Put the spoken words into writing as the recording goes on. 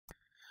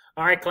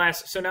All right,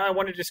 class. So now I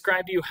want to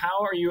describe to you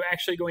how are you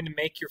actually going to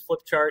make your flip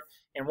chart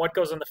and what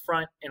goes on the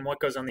front and what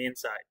goes on the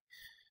inside.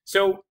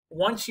 So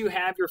once you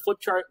have your flip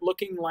chart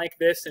looking like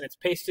this and it's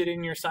pasted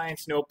in your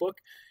science notebook,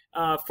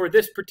 for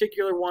this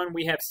particular one,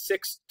 we have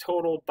 6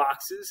 total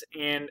boxes,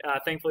 and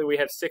thankfully we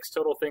have 6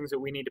 total things that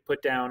we need to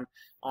put down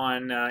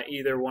on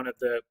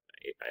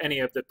any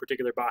of the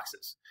particular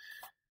boxes.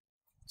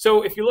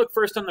 So if you look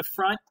first on the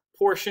front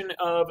portion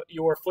of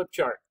your flip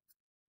chart,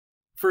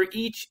 for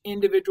each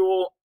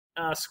individual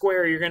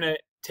square, you're going to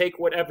take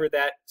whatever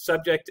that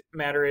subject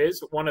matter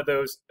is, one of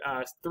those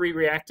 3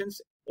 reactants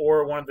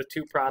or one of the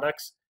 2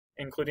 products,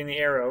 including the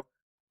arrow,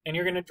 and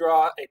you're going to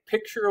draw a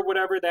picture of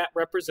whatever that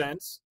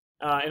represents.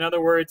 In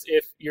other words,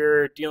 if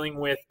you're dealing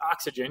with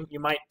oxygen, you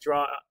might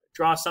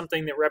draw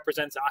something that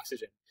represents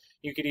oxygen.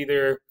 You could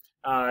either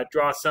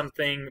draw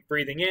something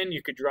breathing in,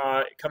 you could draw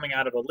it coming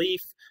out of a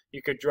leaf,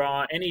 you could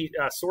draw any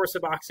source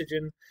of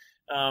oxygen,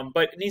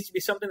 but it needs to be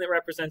something that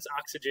represents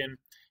oxygen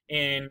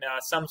in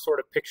some sort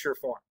of picture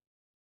form.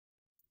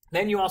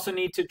 Then you also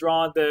need to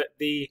draw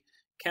the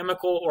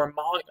chemical or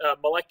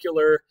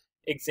molecular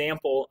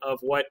example of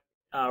what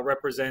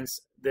represents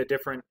the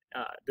different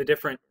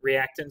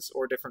reactants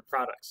or different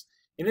products.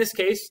 In this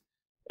case,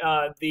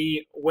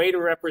 the way to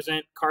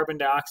represent carbon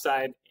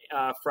dioxide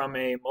from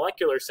a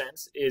molecular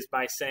sense is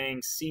by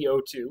saying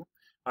CO2.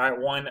 All right,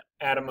 1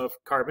 atom of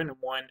carbon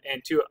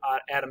and 2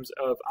 atoms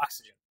of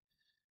oxygen.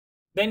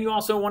 Then you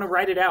also want to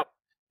write it out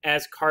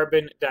as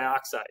carbon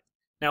dioxide.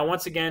 Now,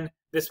 once again,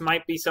 this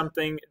might be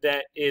something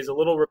that is a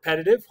little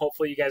repetitive.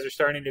 Hopefully you guys are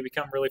starting to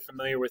become really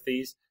familiar with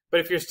these. But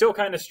if you're still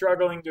kind of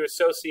struggling to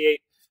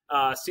associate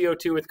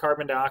CO2 with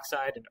carbon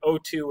dioxide and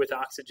O2 with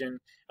oxygen,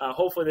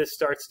 hopefully this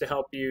starts to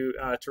help you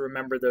to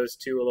remember those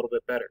 2 a little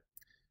bit better.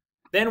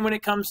 Then when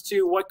it comes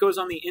to what goes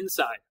on the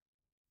inside,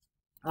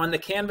 on the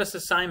Canvas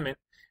assignment,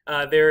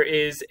 there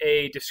is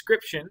a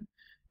description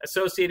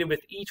associated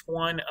with each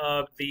one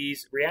of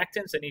these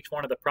reactants and each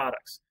one of the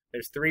products.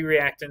 There's 3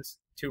 reactants,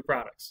 2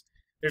 products.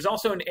 There's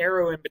also an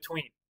arrow in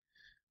between.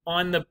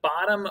 On the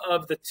bottom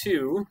of the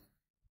 2,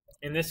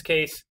 in this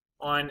case,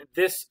 on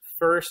this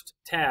first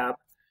tab,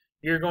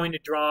 you're going to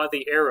draw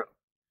the arrow.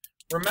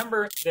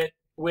 Remember that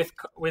with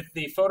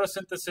the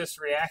photosynthesis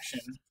reaction,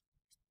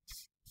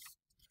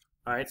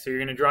 all right, so you're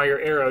going to draw your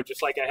arrow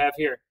just like I have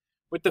here.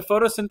 With the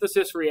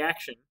photosynthesis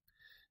reaction,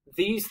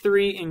 these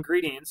 3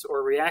 ingredients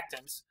or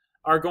reactants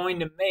are going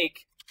to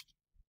make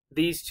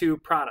these 2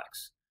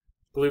 products,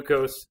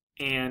 glucose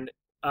and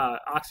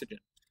oxygen.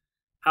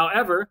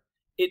 However,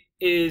 it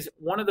is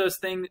one of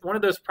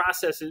those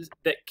processes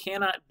that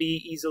cannot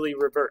be easily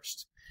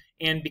reversed.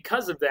 And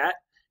because of that,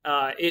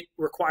 it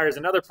requires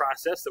another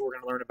process that we're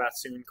going to learn about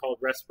soon called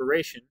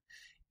respiration.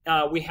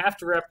 We have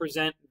to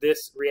represent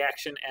this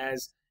reaction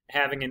as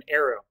having an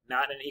arrow,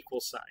 not an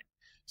equal sign.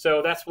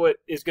 So that's what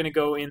is going to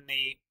go in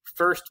the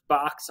first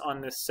box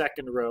on this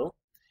second row.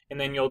 And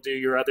then you'll do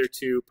your other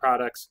 2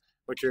 products,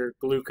 which are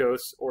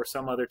glucose or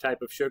some other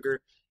type of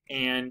sugar,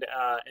 and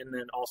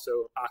then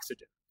also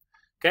oxygen.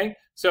 Okay,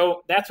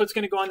 so that's what's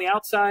going to go on the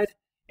outside,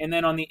 and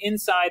then on the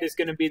inside is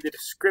going to be the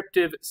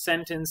descriptive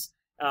sentence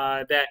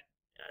that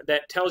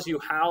tells you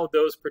how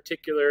those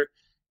particular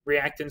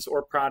reactants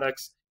or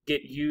products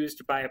get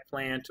used by a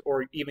plant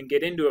or even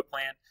get into a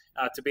plant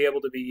to be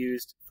able to be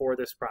used for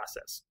this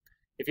process.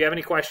 If you have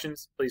any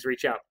questions, please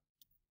reach out.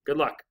 Good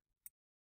luck.